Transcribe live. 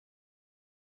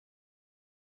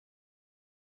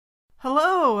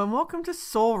Hello, and welcome to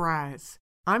Soul Rise.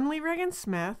 I'm Lee Reagan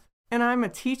Smith, and I'm a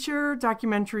teacher,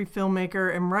 documentary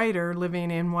filmmaker, and writer living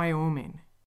in Wyoming.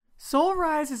 Soul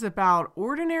Rise is about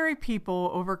ordinary people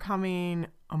overcoming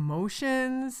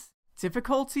emotions,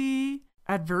 difficulty,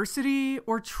 adversity,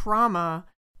 or trauma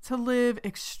to live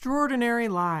extraordinary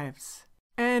lives,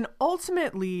 and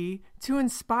ultimately to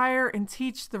inspire and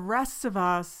teach the rest of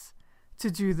us to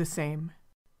do the same.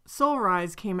 Soul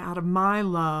Rise came out of my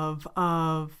love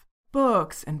of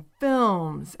books and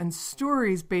films and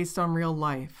stories based on real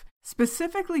life,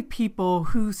 specifically people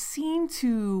who seem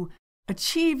to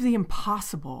achieve the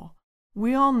impossible.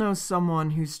 We all know someone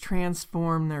who's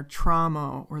transformed their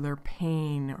trauma or their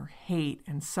pain or hate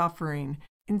and suffering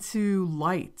into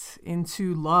light,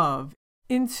 into love,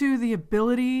 into the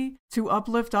ability to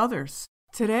uplift others.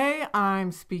 Today,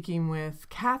 I'm speaking with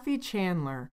Kathie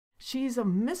Chandler. She's a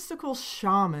mystical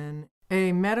shaman,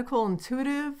 a medical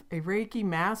intuitive, a Reiki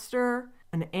master,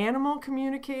 an animal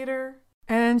communicator,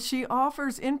 and she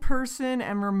offers in-person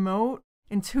and remote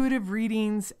intuitive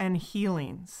readings and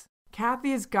healings.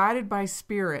 Kathie is guided by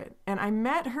spirit, and I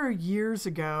met her years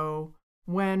ago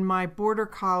when my border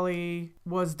collie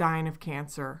was dying of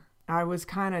cancer. I was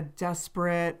kind of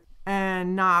desperate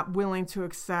and not willing to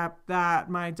accept that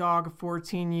my dog of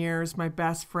 14 years, my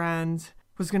best friend,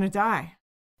 was going to die.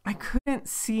 I couldn't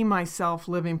see myself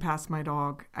living past my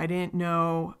dog. I didn't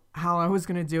know how I was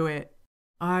going to do it.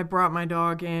 I brought my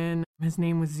dog in, his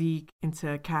name was Zeke,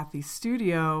 into Kathie's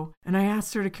studio, and I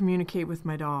asked her to communicate with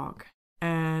my dog.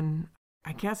 And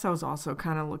I guess I was also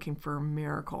kind of looking for a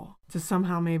miracle to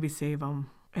somehow maybe save him.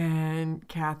 And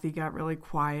Kathie got really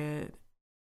quiet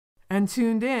and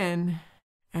tuned in,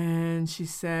 and she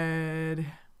said,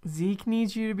 "Zeke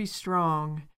needs you to be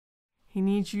strong. He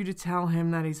needs you to tell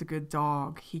him that he's a good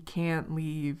dog. He can't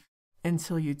leave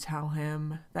until you tell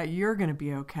him that you're going to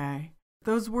be okay."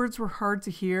 Those words were hard to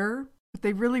hear, but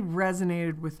they really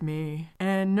resonated with me.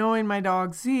 And knowing my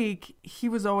dog Zeke, he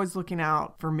was always looking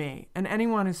out for me. And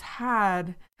anyone who's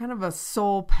had kind of a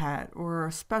soul pet or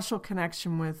a special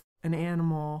connection with an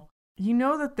animal, you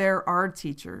know that they're our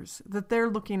teachers, that they're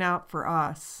looking out for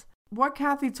us. What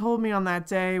Kathie told me on that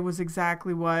day was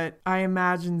exactly what I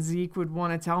imagined Zeke would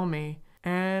want to tell me.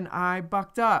 And I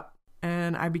bucked up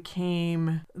and I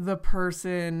became the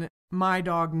person my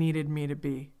dog needed me to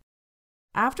be.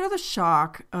 After the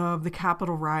shock of the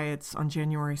Capitol riots on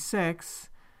January 6th,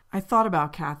 I thought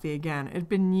about Kathie again. It had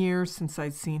been years since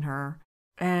I'd seen her.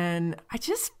 And I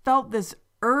just felt this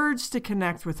urge to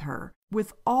connect with her.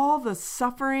 With all the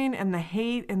suffering and the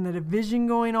hate and the division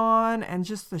going on and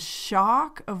just the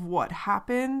shock of what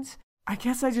happened, I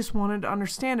guess I just wanted to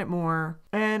understand it more.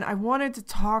 And I wanted to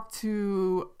talk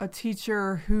to a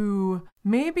teacher who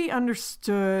maybe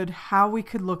understood how we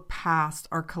could look past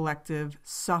our collective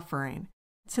suffering,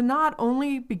 to not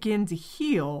only begin to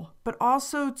heal, but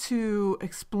also to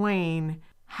explain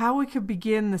how we could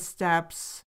begin the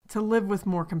steps to live with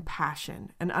more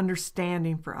compassion and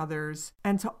understanding for others,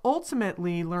 and to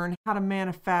ultimately learn how to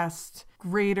manifest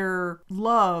greater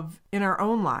love in our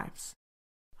own lives.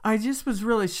 I just was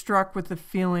really struck with the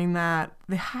feeling that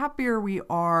the happier we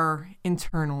are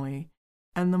internally,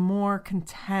 and the more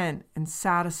content and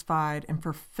satisfied and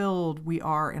fulfilled we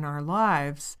are in our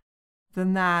lives,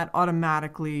 then that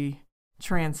automatically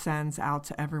transcends out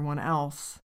to everyone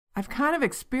else. I've kind of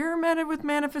experimented with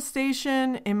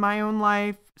manifestation in my own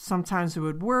life. Sometimes it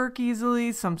would work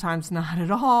easily, sometimes not at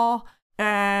all.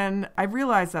 And I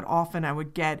realized that often I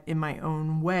would get in my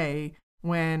own way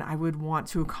when I would want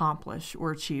to accomplish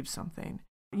or achieve something.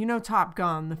 You know Top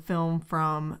Gun, the film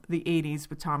from the 80s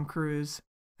with Tom Cruise?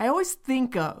 I always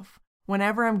think of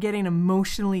whenever I'm getting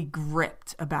emotionally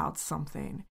gripped about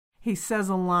something. He says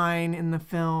a line in the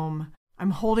film,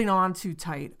 "I'm holding on too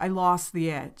tight. I lost the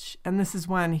edge." And this is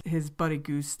when his buddy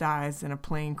Goose dies in a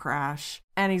plane crash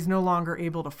and he's no longer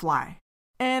able to fly.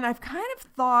 And I've kind of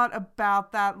thought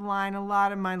about that line a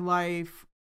lot in my life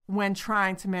when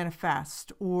trying to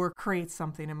manifest or create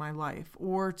something in my life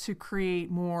or to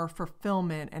create more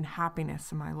fulfillment and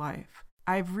happiness in my life.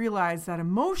 I've realized that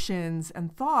emotions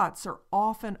and thoughts are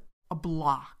often a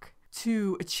block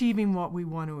to achieving what we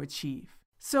want to achieve.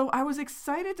 So I was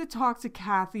excited to talk to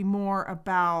Kathie more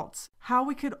about how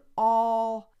we could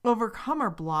all overcome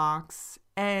our blocks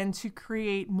and to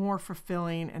create more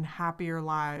fulfilling and happier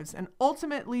lives and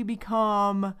ultimately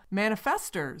become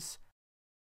manifestors.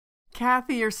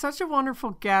 Kathie, you're such a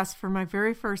wonderful guest for my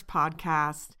very first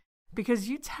podcast because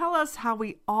you tell us how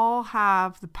we all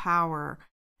have the power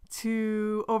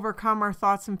to overcome our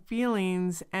thoughts and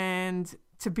feelings and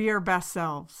to be our best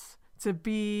selves, to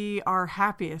be our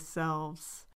happiest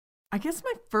selves. I guess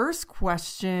my first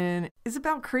question is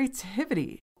about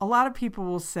creativity. A lot of people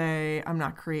will say, I'm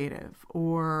not creative,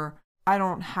 or I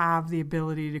don't have the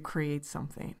ability to create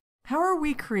something. How are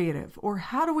we creative, or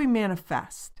how do we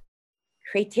manifest?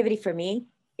 Creativity for me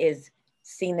is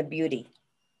seeing the beauty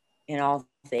in all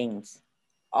things,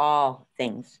 all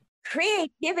things.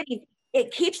 Creativity,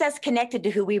 it keeps us connected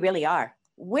to who we really are.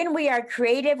 When we are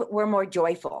creative, we're more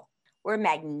joyful. We're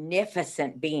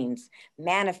magnificent beings,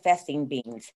 manifesting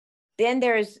beings. Then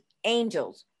there's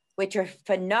angels, which are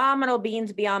phenomenal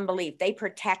beings beyond belief. They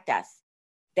protect us.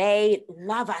 They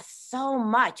love us so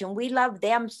much, and we love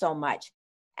them so much.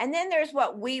 And then there's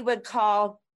what we would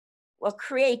call, well,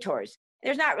 creators.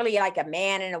 There's not really like a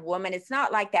man and a woman. It's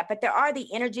not like that, but there are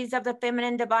the energies of the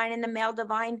feminine divine and the male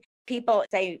divine. People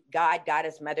say God,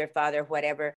 goddess, mother, father,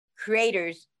 whatever.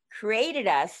 Creators created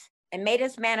us and made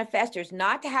us manifestors,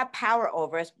 not to have power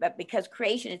over us, but because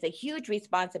creation is a huge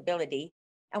responsibility.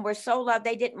 And we're so loved,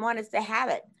 they didn't want us to have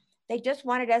it. They just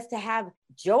wanted us to have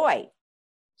joy.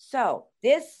 So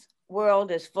this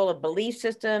world is full of belief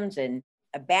systems and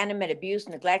abandonment, abuse,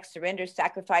 neglect, surrender,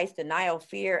 sacrifice, denial,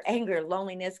 fear, anger,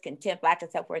 loneliness, contempt, lack of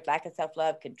self-worth, lack of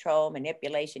self-love, control,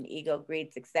 manipulation, ego,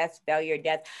 greed, success, failure,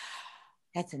 death.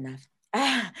 That's enough.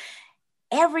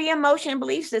 Every emotion and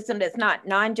belief system that's not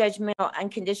non-judgmental,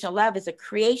 unconditional love is a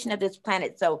creation of this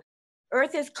planet. So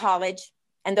Earth is college,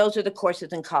 and those are the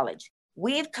courses in college.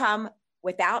 We've come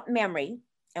without memory,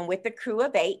 and with the crew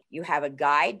of 8, you have a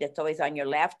guide that's always on your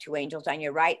left, 2 angels on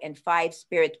your right, and 5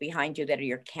 spirits behind you that are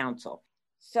your counsel.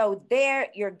 So there,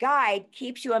 your guide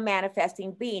keeps you a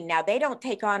manifesting being. Now, they don't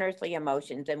take on earthly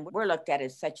emotions, and we're looked at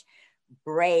as such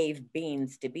brave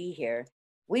beings to be here.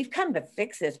 We've come to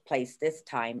fix this place this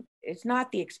time. It's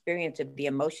not the experience of the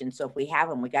emotions. So if we have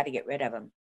them, we got to get rid of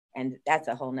them. And that's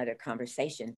a whole nother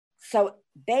conversation. So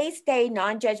they stay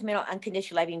non-judgmental,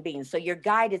 unconditional loving beings. So your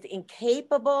guide is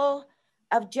incapable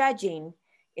of judging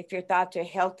if your thoughts are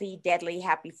healthy, deadly,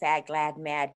 happy, sad, glad,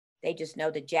 mad. They just know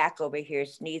the Jack over here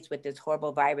sneezed with this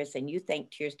horrible virus, and you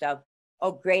think to yourself,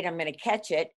 oh, great, I'm going to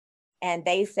catch it. And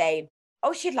they say,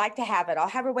 oh, she'd like to have it. I'll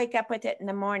have her wake up with it in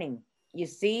the morning. You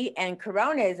see, and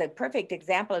Corona is a perfect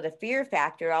example of the fear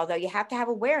factor, although you have to have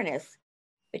awareness,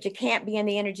 but you can't be in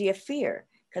the energy of fear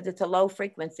because it's a low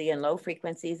frequency, and low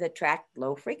frequencies attract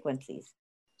low frequencies.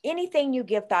 Anything you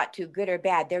give thought to, good or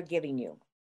bad, they're giving you.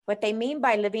 What they mean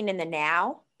by living in the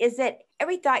now is that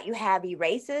every thought you have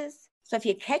erases. So if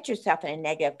you catch yourself in a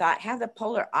negative thought, have the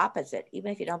polar opposite.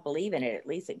 Even if you don't believe in it, at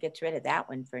least it gets rid of that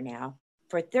one for now.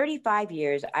 For 35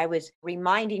 years, I was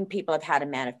reminding people of how to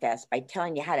manifest by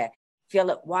telling you how to feel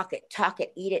it, walk it, talk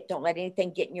it, eat it. Don't let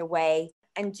anything get in your way.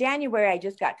 In January, I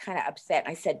just got kind of upset.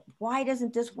 I said, why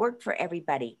doesn't this work for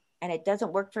everybody? And it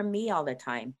doesn't work for me all the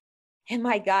time. And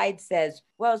my guide says,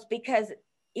 well, it's because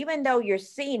even though you're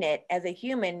seeing it as a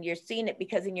human, you're seeing it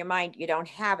because in your mind, you don't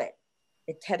have it.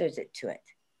 It tethers it to it.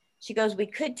 She goes, we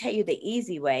could tell you the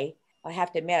easy way. I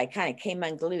have to admit, I kind of came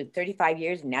unglued 35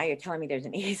 years, and now you're telling me there's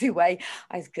an easy way.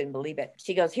 I just couldn't believe it.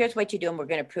 She goes, here's what you do, and we're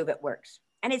going to prove it works.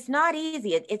 And it's not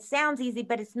easy. It sounds easy,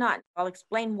 but it's not. I'll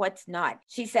explain what's not.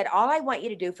 She said, all I want you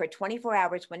to do for 24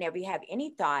 hours, whenever you have any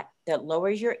thought that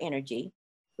lowers your energy,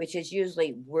 which is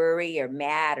usually worry or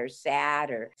mad or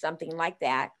sad or something like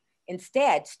that,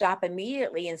 instead, stop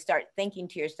immediately and start thinking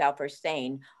to yourself or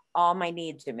saying, all my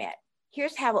needs are met.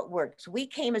 Here's how it works. We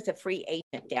came as a free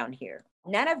agent down here.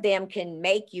 None of them can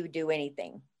make you do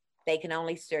anything. They can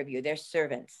only serve you. They're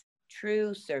servants.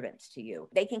 True servants to you.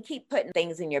 They can keep putting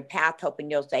things in your path, hoping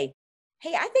you'll say,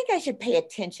 hey, I think I should pay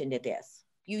attention to this.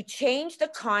 You change the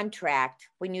contract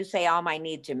when you say all my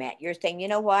needs are met. You're saying, you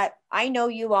know what? I know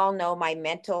you all know my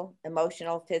mental,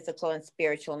 emotional, physical, and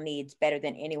spiritual needs better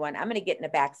than anyone. I'm going to get in the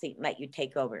back seat and let you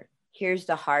take over. Here's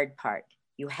the hard part.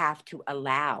 You have to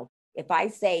allow. If I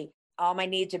say all my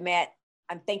needs are met,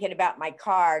 I'm thinking about my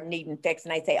car needing fixed,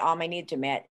 and I say all my needs are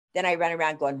met. Then I run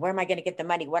around going, where am I going to get the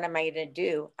money? What am I going to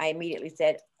do? I immediately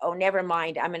said, oh, never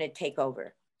mind. I'm going to take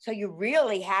over. So you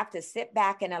really have to sit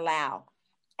back and allow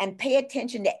and pay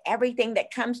attention to everything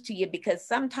that comes to you, because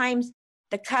sometimes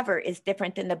the cover is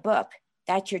different than the book.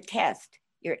 That's your test.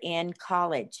 You're in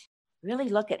college. Really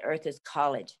look at Earth as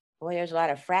college. Boy, there's a lot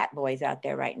of frat boys out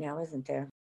there right now, isn't there?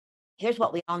 Here's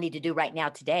what we all need to do right now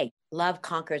today. Love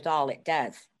conquers all. It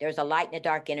does. There's a light and a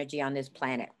dark energy on this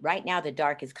planet. Right now, the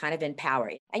dark is kind of in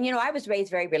power. And, you know, I was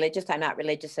raised very religious. I'm not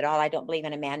religious at all. I don't believe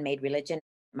in a man-made religion.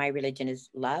 My religion is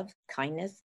love,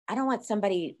 kindness. I don't want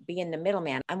somebody being the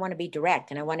middleman. I want to be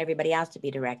direct, and I want everybody else to be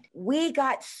direct. We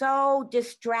got so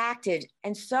distracted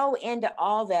and so into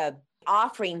all the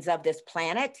offerings of this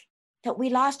planet that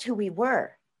we lost who we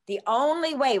were. The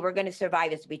only way we're going to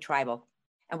survive is to be tribal.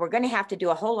 And we're going to have to do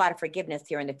a whole lot of forgiveness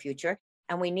here in the future.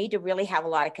 And we need to really have a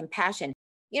lot of compassion.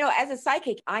 You know, as a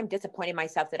psychic, I'm disappointed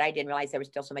myself that I didn't realize there was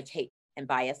still so much hate and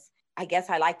bias. I guess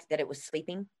I liked that it was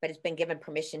sleeping, but it's been given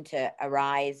permission to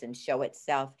arise and show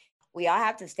itself. We all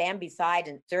have to stand beside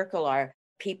and circle our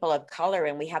people of color,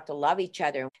 and we have to love each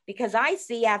other. Because I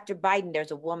see after Biden,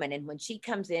 there's a woman, and when she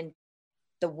comes in,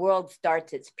 the world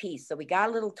starts its peace. So we got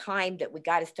a little time that we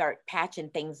got to start patching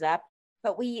things up,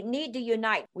 but we need to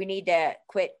unite. We need to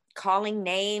quit calling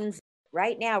names.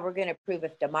 Right now, we're going to prove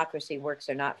if democracy works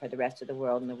or not for the rest of the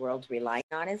world, and the world's relying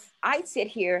on us. I sit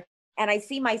here and I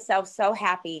see myself so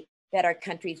happy that our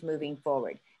country's moving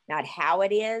forward. Not how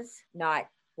it is, not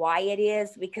why it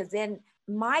is, because then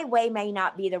my way may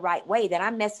not be the right way. Then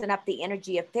I'm messing up the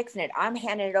energy of fixing it. I'm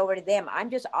handing it over to them. I'm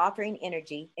just offering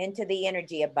energy into the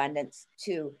energy abundance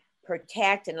to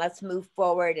protect, and let's move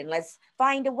forward and let's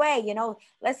find a way. You know,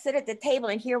 let's sit at the table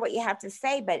and hear what you have to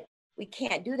say, but we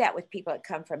can't do that with people that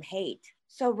come from hate.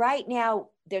 So right now,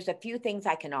 there's a few things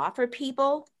I can offer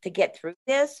people to get through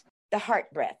this. The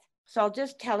heart breath. So I'll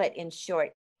just tell it in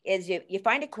short. Is you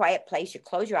find a quiet place, you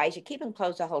close your eyes, you keep them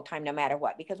closed the whole time, no matter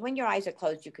what, because when your eyes are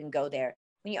closed, you can go there.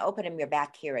 When you open them, you're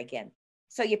back here again.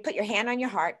 So you put your hand on your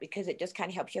heart because it just kind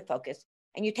of helps you focus.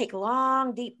 And you take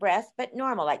long, deep breaths, but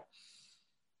normal, like,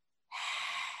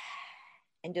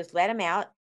 and just let them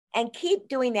out. And keep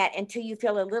doing that until you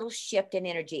feel a little shift in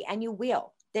energy, and you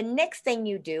will. The next thing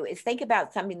you do is think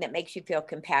about something that makes you feel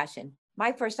compassion.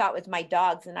 My first thought was my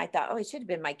dogs, and I thought, oh, it should have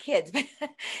been my kids, but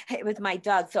it was my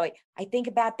dogs. So I think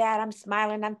about that. I'm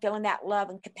smiling. I'm feeling that love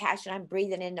and compassion. I'm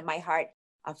breathing into my heart.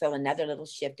 I'll feel another little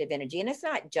shift of energy. And it's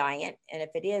not giant. And if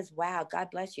it is, wow, God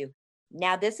bless you.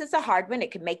 Now, this is a hard one.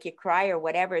 It can make you cry or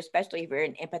whatever, especially if you're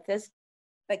an empathist.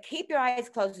 But keep your eyes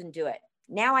closed and do it.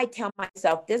 Now I tell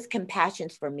myself, this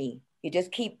compassion's for me. You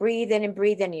just keep breathing and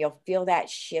breathing, and you'll feel that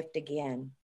shift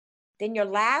again. Then your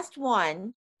last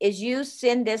one is you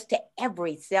send this to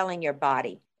every cell in your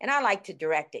body. And I like to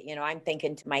direct it. You know, I'm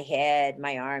thinking to my head,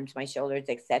 my arms, my shoulders,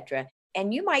 etc.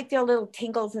 And you might feel little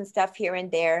tingles and stuff here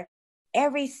and there.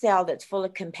 Every cell that's full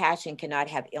of compassion cannot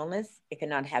have illness. It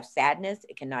cannot have sadness.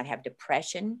 It cannot have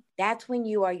depression. That's when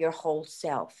you are your whole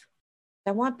self.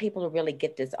 I want people to really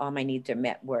get this all my needs are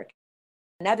met work.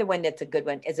 Another one that's a good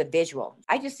one is a visual.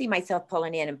 I just see myself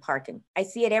pulling in and parking. I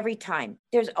see it every time.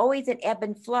 There's always an ebb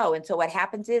and flow. And so what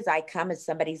happens is I come as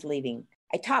somebody's leaving.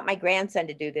 I taught my grandson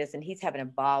to do this, and he's having a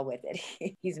ball with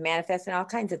it. He's manifesting all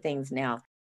kinds of things now.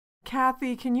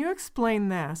 Kathie, can you explain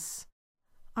this?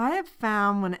 I have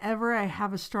found whenever I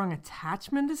have a strong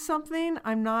attachment to something,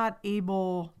 I'm not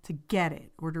able to get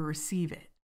it or to receive it.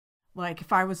 Like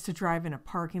if I was to drive in a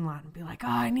parking lot and be like, oh,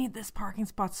 I need this parking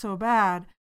spot so bad,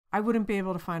 I wouldn't be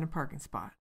able to find a parking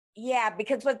spot. Yeah,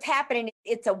 because what's happening,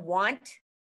 it's a want.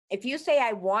 If you say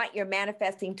I want, you're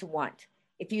manifesting to want.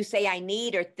 If you say I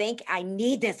need or think I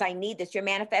need this, you're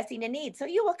manifesting a need. So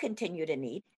you will continue to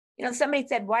need. You know, somebody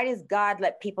said, why does God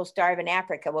let people starve in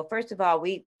Africa? Well, first of all,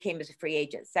 we came as a free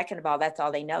agent. Second of all, that's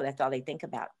all they know. That's all they think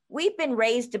about. We've been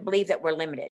raised to believe that we're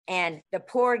limited, and the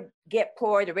poor get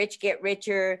poor, the rich get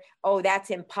richer. Oh, that's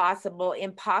impossible.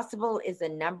 Impossible is the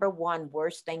number one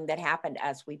worst thing that happened to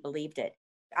us. We believed it.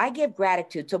 I give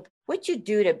gratitude. So what you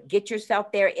do to get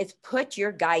yourself there is put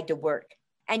your guide to work.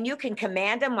 And you can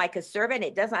command them like a servant.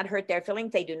 It does not hurt their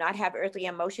feelings. They do not have earthly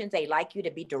emotions. They like you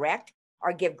to be direct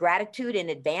or give gratitude in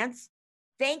advance.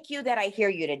 Thank you that I hear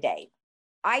you today.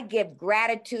 I give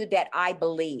gratitude that I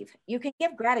believe. You can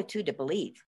give gratitude to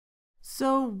believe.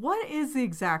 So what is the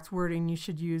exact wording you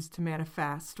should use to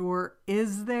manifest? Or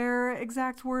is there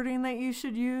exact wording that you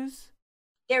should use?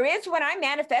 There is. When I'm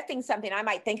manifesting something, I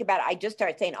might think about it. I just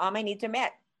start saying, all my needs are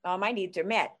met. All my needs are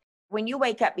met. When you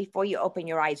wake up before you open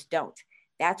your eyes, don't.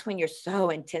 That's when you're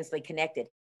so intensely connected.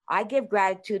 I give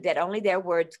gratitude that only their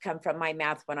words come from my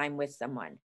mouth when I'm with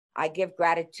someone. I give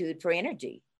gratitude for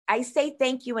energy. I say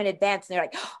thank you in advance, and they're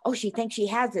like, oh, she thinks she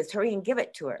has this. Hurry and give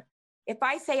it to her. If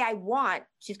I say I want,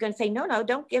 she's going to say, no,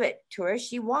 don't give it to her.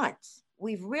 She wants.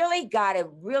 We've really got to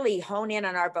really hone in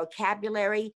on our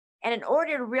vocabulary. And in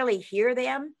order to really hear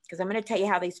them, because I'm going to tell you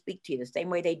how they speak to you the same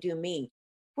way they do me,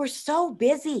 we're so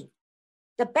busy.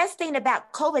 The best thing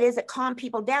about COVID is it calmed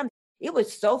people down. It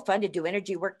was so fun to do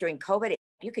energy work during COVID.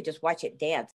 You could just watch it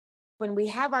dance. When we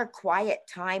have our quiet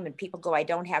time and people go, I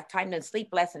don't have time, then sleep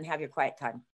less and have your quiet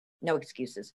time. No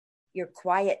excuses. Your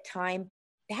quiet time,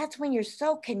 that's when you're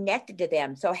so connected to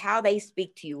them. So how they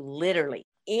speak to you, literally.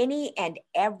 Any and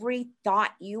every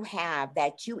thought you have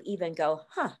that you even go,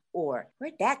 or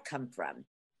where'd that come from?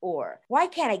 Or why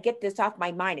can't I get this off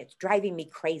my mind? It's driving me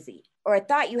crazy. Or a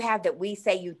thought you have that we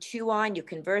say you chew on, you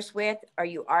converse with, or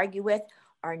you argue with,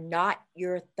 are not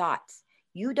your thoughts.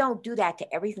 You don't do that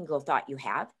to every single thought you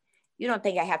have. You don't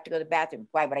think I have to go to the bathroom.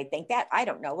 Why would I think that? I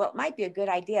don't know. Well, it might be a good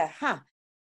idea, huh?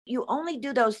 You only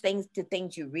do those things to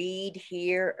things you read,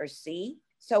 hear, or see.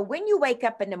 So when you wake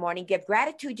up in the morning, give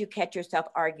gratitude you catch yourself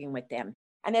arguing with them.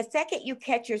 And the second you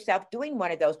catch yourself doing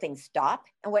one of those things, stop.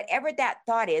 And whatever that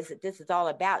thought is that this is all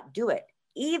about, do it.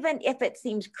 Even if it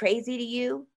seems crazy to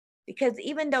you, because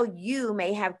even though you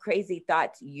may have crazy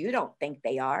thoughts, you don't think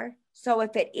they are. So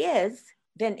if it is,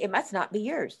 then it must not be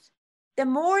yours. The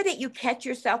more that you catch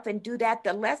yourself and do that,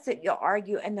 the less that you'll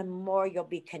argue and the more you'll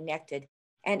be connected.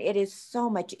 And it is so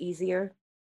much easier.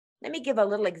 Let me give a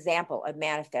little example of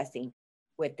manifesting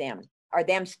with them or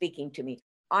them speaking to me.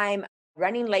 I'm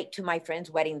running late to my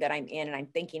friend's wedding that I'm in, and I'm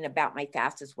thinking about my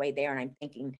fastest way there. And I'm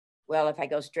thinking, well, if I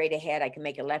go straight ahead, I can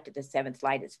make a left at the 7th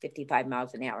light. It's 55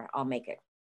 miles an hour. I'll make it.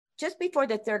 Just before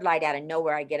the 3rd light, out of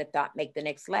nowhere, I get a thought, make the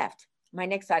next left. My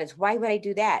next thought is, why would I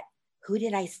do that? Who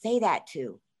did I say that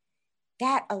to?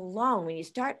 That alone, when you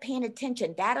start paying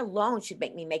attention, that alone should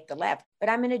make me make the left. But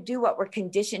I'm going to do what we're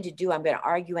conditioned to do. I'm going to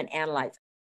argue and analyze.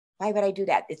 Why would I do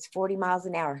that? It's 40 miles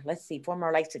an hour. Let's see, 4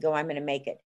 more lights to go. I'm going to make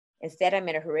it. Instead, I'm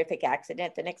in a horrific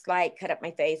accident. The next light, cut up my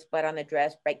face, blood on the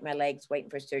dress, break my legs, waiting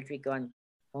for surgery, going,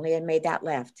 only I made that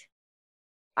left.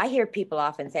 I hear people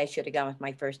often say I should have gone with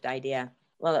my first idea.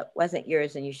 Well, it wasn't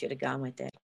yours and you should have gone with it.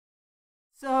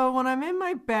 So when I'm in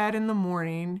my bed in the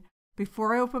morning,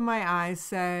 before I open my eyes,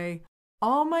 say,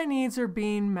 all my needs are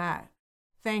being met.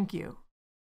 Thank you.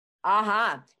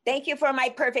 Thank you for my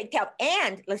perfect health.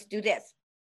 And let's do this.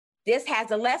 This has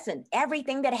a lesson.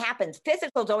 Everything that happens,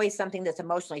 physical is always something that's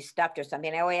emotionally stuffed or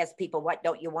something. I always ask people, what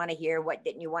don't you want to hear? What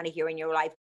didn't you want to hear in your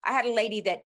life? I had a lady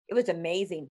that it was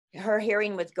amazing. Her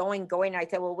hearing was going. I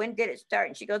said, well, when did it start?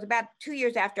 And she goes, about 2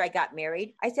 years after I got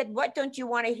married. I said, what don't you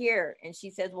want to hear? And she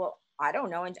says, well, I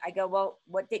don't know. And I go, well,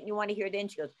 what didn't you want to hear then?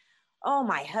 She goes, oh,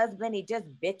 my husband, he just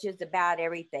bitches about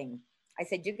everything. I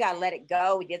said, you got to let it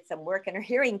go. We did some work and her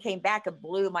hearing came back and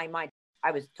blew my mind.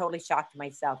 I was totally shocked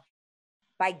myself.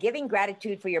 By giving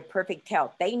gratitude for your perfect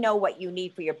health, they know what you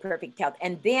need for your perfect health.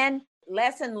 And then,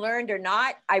 lesson learned or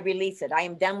not, I release it. I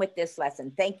am done with this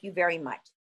lesson. Thank you very much.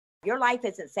 Your life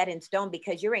isn't set in stone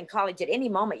because you're in college. At any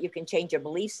moment, you can change your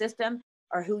belief system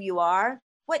or who you are.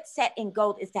 What's set in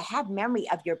gold is to have memory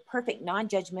of your perfect,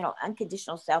 non-judgmental,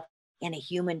 unconditional self in a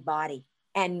human body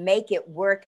and make it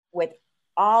work with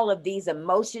all of these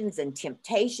emotions and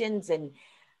temptations and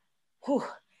whew.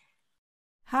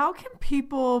 How can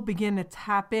people begin to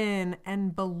tap in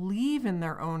and believe in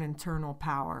their own internal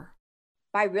power?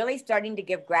 By really starting to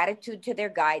give gratitude to their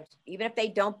guides, even if they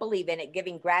don't believe in it,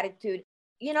 giving gratitude.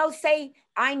 Say,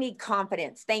 I need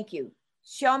confidence. Thank you.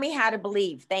 Show me how to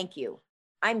believe. Thank you.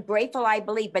 I'm grateful I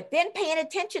believe, but then paying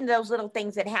attention to those little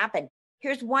things that happen.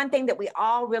 Here's one thing that we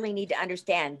all really need to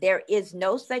understand. There is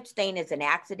no such thing as an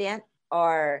accident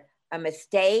or a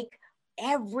mistake.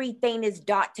 Everything is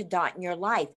dot to dot in your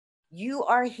life. You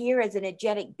are here as an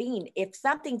energetic being. If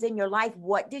something's in your life,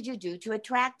 what did you do to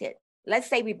attract it? Let's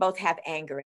say we both have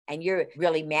anger and you're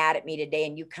really mad at me today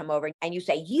and you come over and you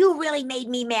say, you really made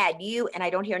me mad, and I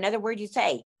don't hear another word you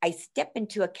say. I step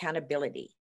into accountability.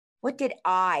 What did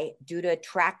I do to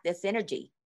attract this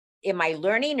energy? Am I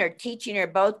learning or teaching or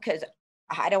both? Because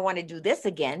I don't want to do this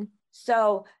again.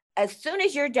 So as soon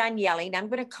as you're done yelling, I'm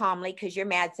going to calmly, because you're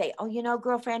mad, say, oh,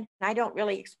 girlfriend, I don't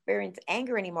really experience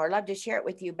anger anymore. I'd love to share it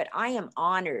with you, but I am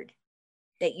honored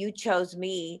that you chose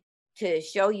me to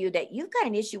show you that you've got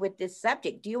an issue with this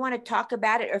subject. Do you want to talk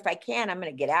about it? Or if I can, I'm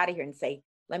going to get out of here and say,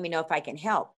 let me know if I can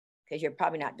help, because you're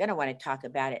probably not going to want to talk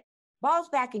about it. Ball's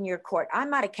back in your court. I'm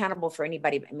not accountable for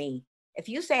anybody but me. If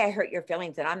you say I hurt your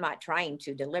feelings and I'm not trying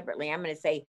to deliberately, I'm going to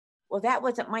say, well, that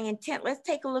wasn't my intent. Let's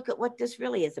take a look at what this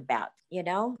really is about.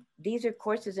 These are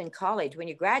courses in college. When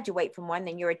you graduate from one,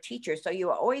 then you're a teacher. So you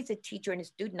are always a teacher and a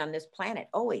student on this planet.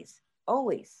 Always,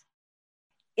 always.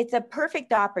 It's a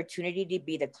perfect opportunity to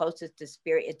be the closest to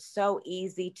spirit. It's so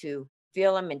easy to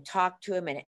feel them and talk to them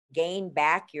and gain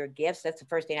back your gifts. That's the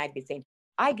first thing I'd be saying.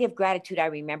 I give gratitude. I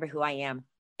remember who I am.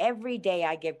 Every day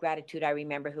I give gratitude. I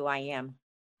remember who I am.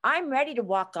 I'm ready to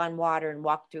walk on water and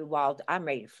walk through walls. I'm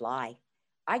ready to fly.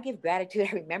 I give gratitude.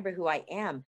 I remember who I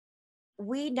am.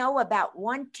 We know about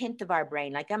 1/10 of our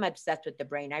brain. Like, I'm obsessed with the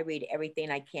brain. I read everything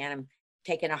I can. I'm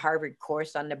taking a Harvard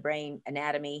course on the brain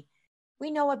anatomy. We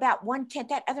know about 1/10.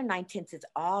 That other 9/10 is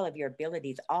all of your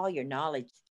abilities, all your knowledge,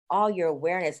 all your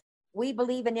awareness. We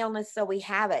believe in illness, so we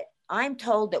have it. I'm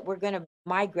told that we're going to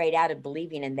migrate out of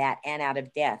believing in that and out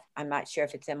of death. I'm not sure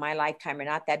if it's in my lifetime or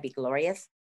not. That'd be glorious.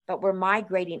 But we're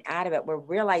migrating out of it. We're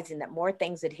realizing that more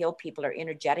things that heal people are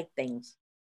energetic things.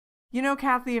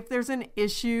 Kathie, if there's an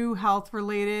issue health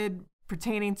related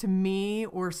pertaining to me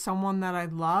or someone that I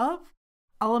love,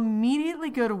 I'll immediately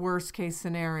go to worst case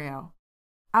scenario.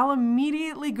 I'll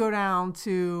immediately go down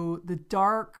to the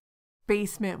dark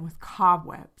basement with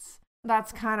cobwebs.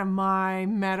 That's kind of my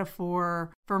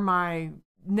metaphor for my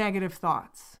negative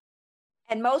thoughts.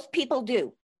 And most people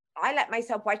do. I let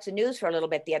myself watch the news for a little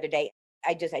bit the other day.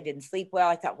 I didn't sleep well.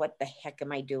 I thought, what the heck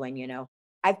am I doing?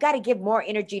 I've got to give more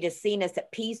energy to seeing us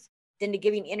at peace than to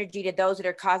giving energy to those that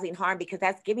are causing harm, because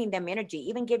that's giving them energy.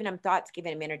 Even giving them thoughts,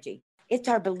 giving them energy. It's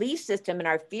our belief system and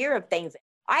our fear of things.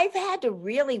 I've had to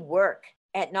really work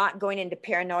at not going into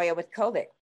paranoia with COVID.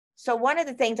 So one of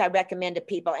the things I recommend to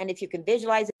people, and if you can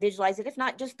visualize it. If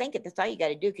not, just think it. That's all you got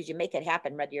to do, because you make it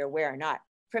happen whether you're aware or not.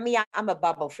 For me, I'm a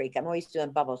bubble freak. I'm always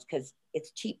doing bubbles because it's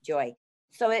cheap joy.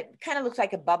 So it kind of looks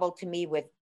like a bubble to me with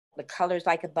the colors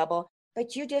like a bubble.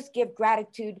 But you just give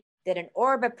gratitude that an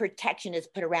orb of protection is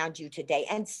put around you today.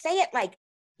 And say it like,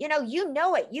 you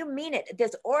know it, you mean it.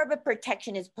 This orb of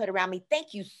protection is put around me.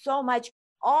 Thank you so much.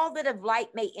 All that of light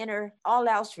may enter, all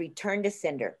else return to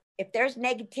sender. If there's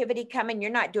negativity coming,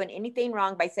 you're not doing anything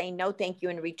wrong by saying no, thank you,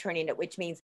 and returning it, which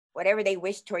means whatever they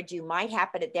wish towards you might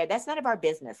happen at there. That's none of our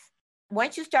business.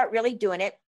 Once you start really doing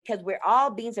it, because we're all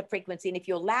beings of frequency, and if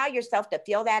you allow yourself to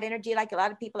feel that energy, like a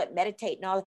lot of people that meditate and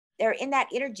all, they're in that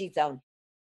energy zone.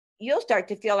 You'll start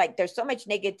to feel like there's so much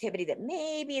negativity that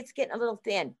maybe it's getting a little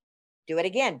thin. Do it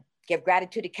again. Give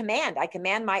gratitude, a command. I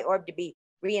command my orb to be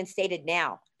reinstated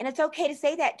now. And it's okay to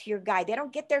say that to your guide. They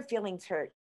don't get their feelings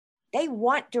hurt. They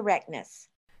want directness.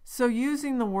 So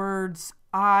using the words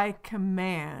I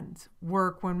command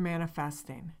work when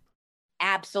manifesting.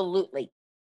 Absolutely.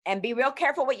 And be real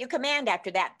careful what you command after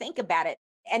that. Think about it.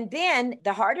 And then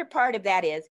the harder part of that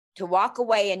is to walk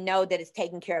away and know that it's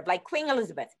taken care of. Like Queen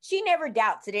Elizabeth, she never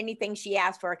doubts that anything she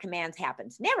asks for or commands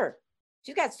happens. Never.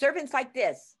 She's got servants like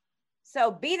this. So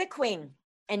be the queen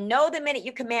and know the minute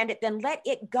you command it, then let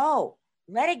it go.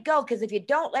 Let it go. Because if you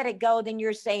don't let it go, then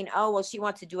you're saying, oh, well, she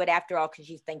wants to do it after all because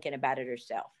she's thinking about it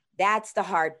herself. That's the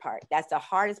hard part. That's the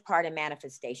hardest part of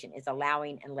manifestation, is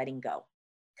allowing and letting go.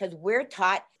 Because we're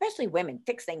taught, especially women,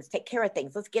 fix things, take care of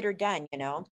things. Let's get her done,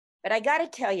 But I got to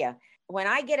tell you, when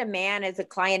I get a man as a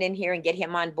client in here and get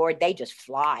him on board, they just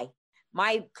fly.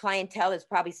 My clientele is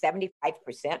probably 75%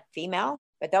 female,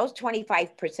 but those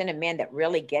 25% of men that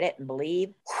really get it and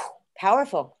believe,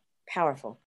 powerful,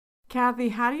 powerful. Kathie,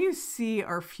 how do you see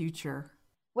our future?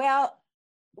 Well,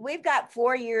 we've got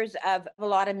 4 years of a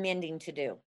lot of mending to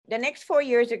do. The next 4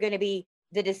 years are going to be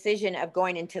the decision of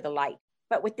going into the light.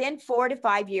 But within 4 to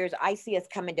 5 years, I see us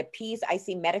coming to peace. I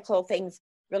see medical things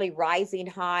really rising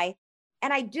high.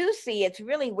 And I do see, it's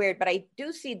really weird, but I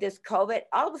do see this COVID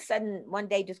all of a sudden one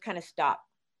day just kind of stop.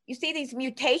 You see these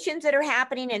mutations that are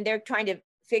happening, and they're trying to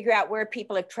figure out where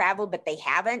people have traveled, but they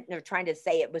haven't. And they're trying to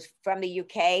say it was from the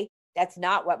UK. That's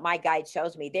not what my guide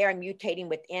shows me. They are mutating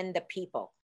within the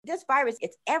people. This virus,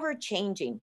 it's ever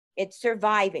changing. It's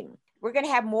surviving. We're going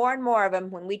to have more and more of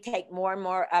them when we take more and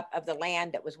more up of the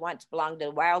land that was once belonged to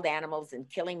wild animals, and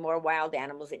killing more wild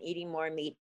animals and eating more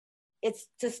meat. It's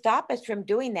to stop us from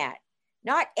doing that.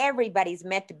 Not everybody's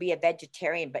meant to be a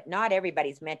vegetarian, but not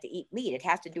everybody's meant to eat meat. It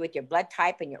has to do with your blood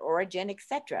type and your origin,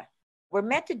 etc. We're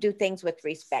meant to do things with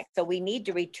respect. So we need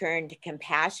to return to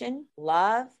compassion,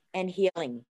 love, and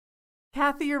healing.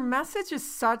 Kathie, your message is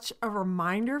such a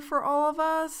reminder for all of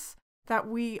us that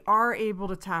we are able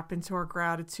to tap into our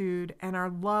gratitude and our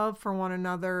love for one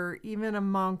another, even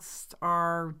amongst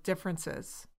our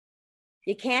differences.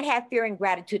 You can't have fear and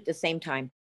gratitude at the same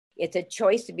time. It's a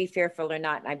choice to be fearful or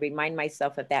not. And I remind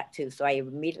myself of that too. So I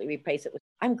immediately replace it with,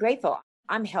 I'm grateful.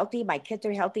 I'm healthy. My kids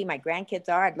are healthy. My grandkids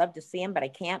are. I'd love to see them, but I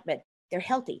can't, but they're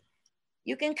healthy.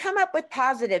 You can come up with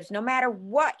positives no matter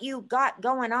what you got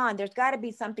going on. There's got to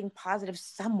be something positive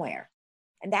somewhere.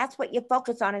 And that's what you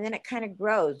focus on. And then it kind of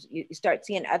grows. You start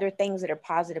seeing other things that are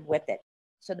positive with it.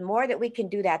 So the more that we can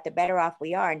do that, the better off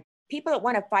we are. And people that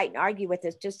want to fight and argue with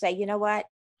us, just say, you know what?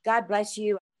 God bless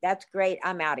you. That's great.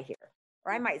 I'm out of here.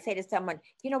 Or I might say to someone,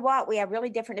 you know what? We have really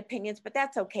different opinions, but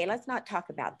that's okay. Let's not talk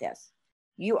about this.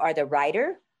 You are the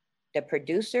writer, the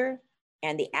producer,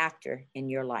 and the actor in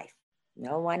your life.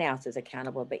 No one else is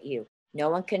accountable but you. No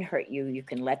one can hurt you. You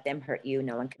can let them hurt you.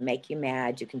 No one can make you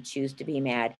mad. You can choose to be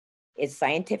mad. It's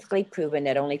scientifically proven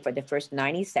that only for the first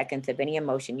 90 seconds of any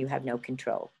emotion, you have no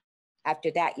control. After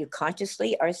that, you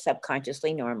consciously or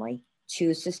subconsciously normally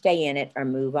choose to stay in it or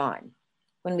move on.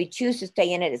 When we choose to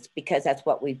stay in it, it's because that's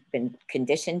what we've been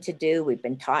conditioned to do, we've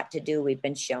been taught to do, we've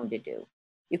been shown to do.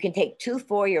 You can take 2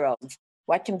 4-year-olds,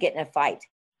 watch them get in a fight.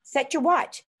 Set your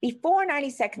watch. Before 90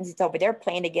 seconds is over, they're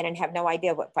playing again and have no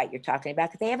idea what fight you're talking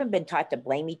about because they haven't been taught to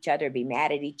blame each other, be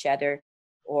mad at each other,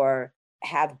 or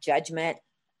have judgment.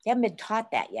 They haven't been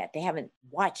taught that yet. They haven't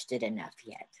watched it enough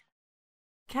yet.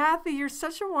 Kathie, you're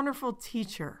such a wonderful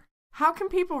teacher. How can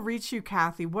people reach you,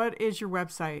 Kathie? What is your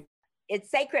website? It's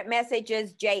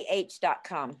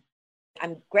sacredmessagesjh.com.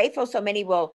 I'm grateful so many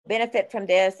will benefit from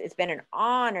this. It's been an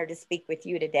honor to speak with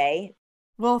you today.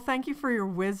 Well, thank you for your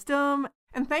wisdom,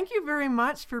 and thank you very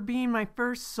much for being my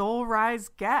first Soul Rise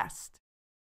guest.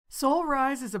 Soul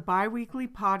Rise is a bi-weekly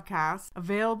podcast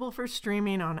available for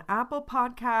streaming on Apple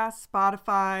Podcasts,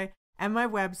 Spotify, and my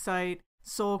website,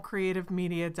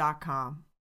 soulcreativemedia.com.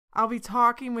 I'll be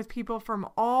talking with people from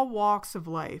all walks of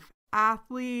life: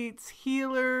 athletes,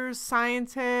 healers,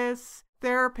 scientists,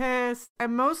 therapists,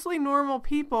 and mostly normal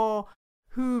people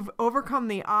who've overcome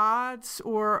the odds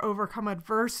or overcome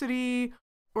adversity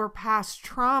or past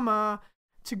trauma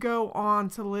to go on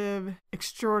to live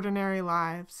extraordinary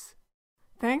lives.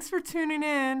 Thanks for tuning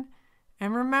in,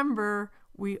 and remember,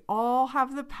 we all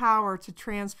have the power to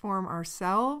transform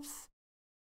ourselves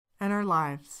and our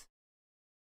lives.